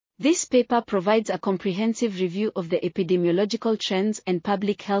This paper provides a comprehensive review of the epidemiological trends and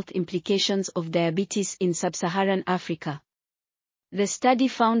public health implications of diabetes in Sub-Saharan Africa. The study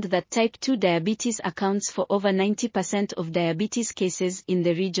found that type 2 diabetes accounts for over 90% of diabetes cases in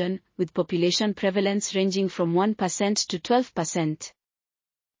the region, with population prevalence ranging from 1% to 12%.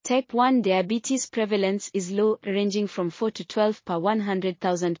 Type 1 diabetes prevalence is low, ranging from 4 to 12 per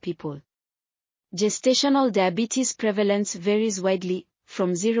 100,000 people. Gestational diabetes prevalence varies widely,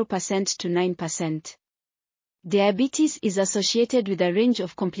 from 0% to 9%. Diabetes is associated with a range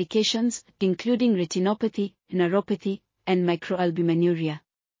of complications, including retinopathy, neuropathy, and microalbuminuria.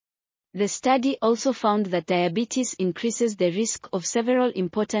 The study also found that diabetes increases the risk of several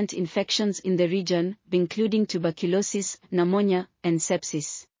important infections in the region, including tuberculosis, pneumonia, and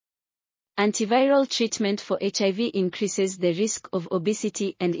sepsis. Antiviral treatment for HIV increases the risk of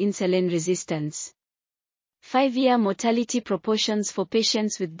obesity and insulin resistance. 5-year mortality proportions for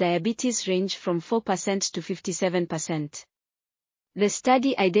patients with diabetes range from 4% to 57%. The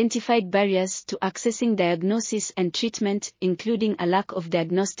study identified barriers to accessing diagnosis and treatment, including a lack of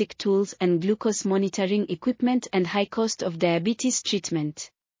diagnostic tools and glucose monitoring equipment and high cost of diabetes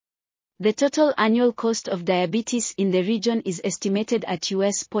treatment. The total annual cost of diabetes in the region is estimated at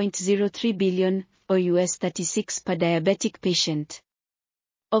 $0.03 billion, or $36 per diabetic patient.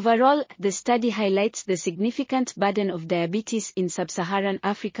 Overall, the study highlights the significant burden of diabetes in Sub-Saharan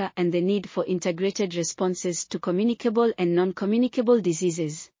Africa and the need for integrated responses to communicable and non-communicable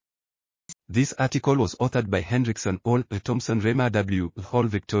diseases. This article was authored by Henriksen, Thomsen, Reimar W. Hall,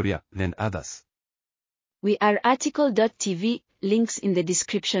 Victoria, and others. We are RTCLTV, links in the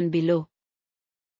description below.